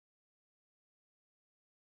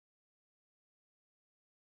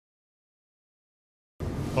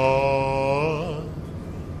Ah,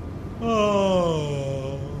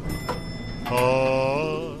 ah, ah.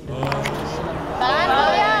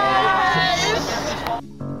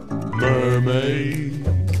 Mermaid,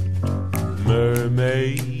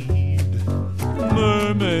 mermaid,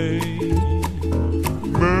 mermaid,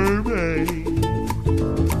 mermaid,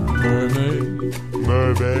 mermaid,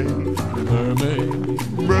 mermaid, mermaid,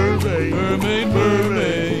 mermaid, mermaid, mermaid,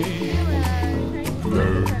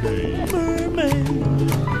 mermaid.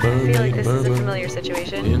 I feel like this is a familiar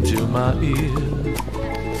situation. Into my ear,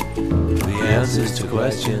 the answers to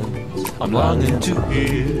questions I'm longing to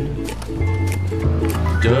hear.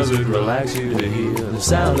 Does it relax you to hear the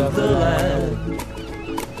sound of the land?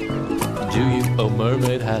 Do you, oh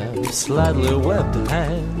mermaid, have slightly webbed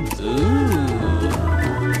hands?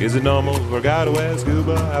 Ooh. Is it normal for a guy to wear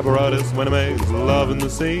scuba apparatus when he makes love in the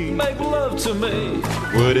sea? Make love to me.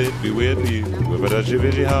 Would it be weird for you if I touched your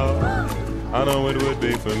fishy heart? I know it would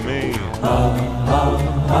be for me.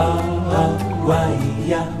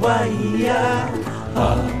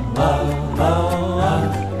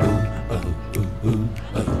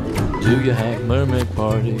 Do you have mermaid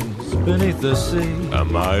parties beneath the sea?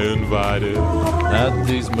 Am I invited? At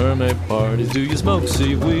these mermaid parties, do you smoke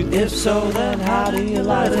seaweed? If so, then how do you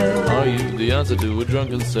light it? Are you the answer to a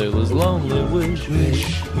drunken sailor's lonely wish?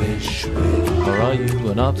 Wish, wish, wish. Or are you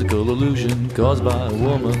an optical illusion caused by a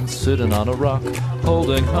woman sitting on a rock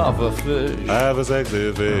holding half a fish? I have a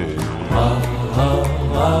sexy fish.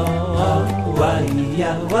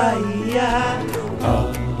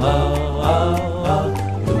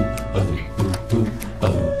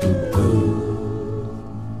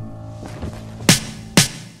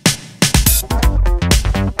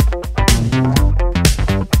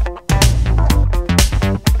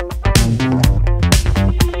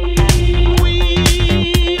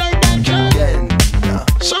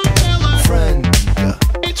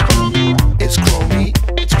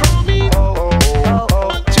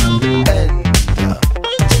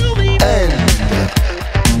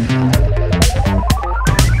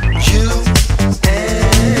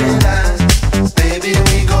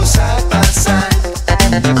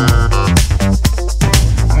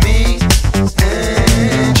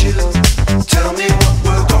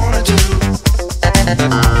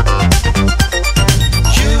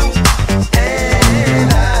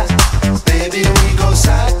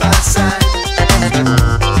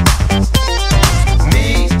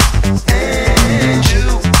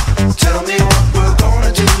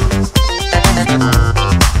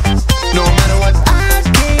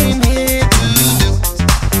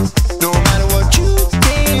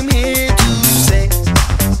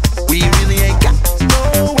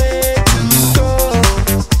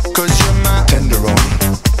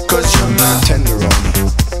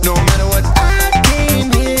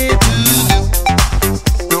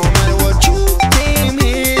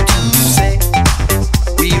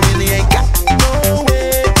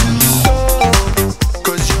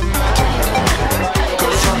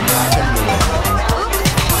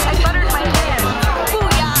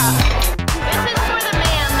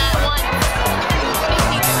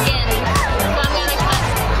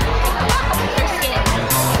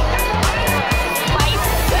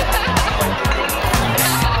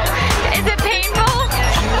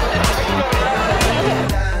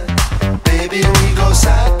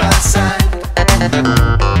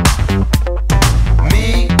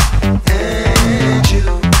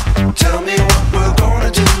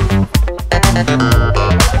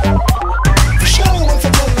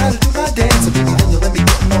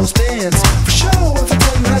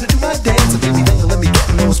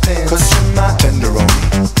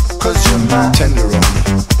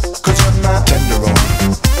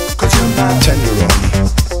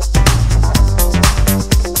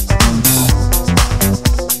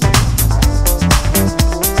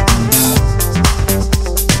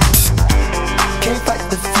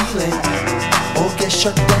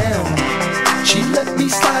 Shut down. She let me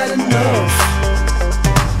slide enough.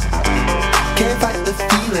 Can't fight the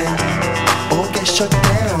feeling or get shut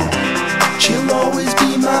down. She'll always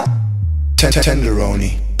be my tenderoni.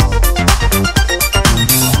 Tenderoni.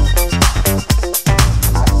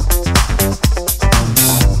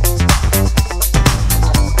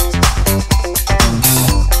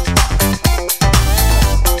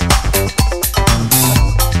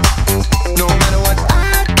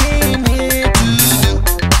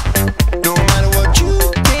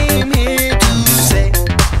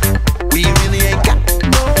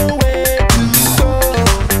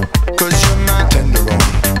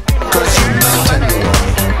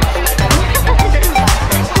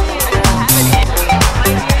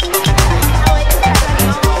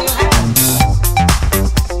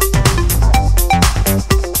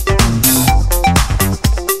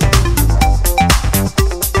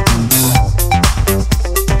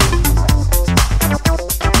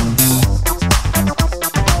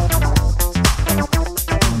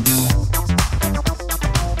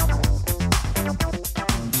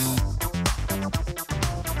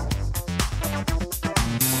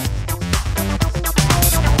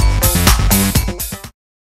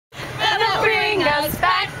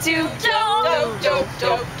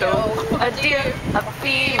 a deer, a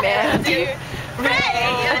female deer,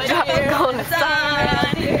 rain, a drop of golden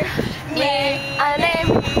sun. Me, a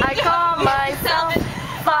name I call myself,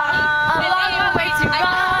 far a long way to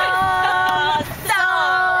run. So,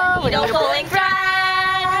 no pulling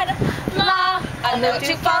thread, law, a note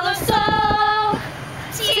to follow, so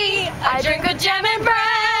tea, I drink a jam and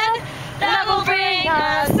bread, that will bring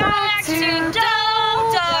us back to dough.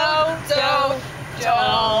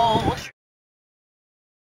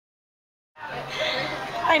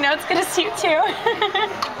 I know it's gonna suit too.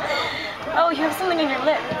 Oh, you have something in your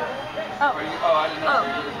lip. Oh.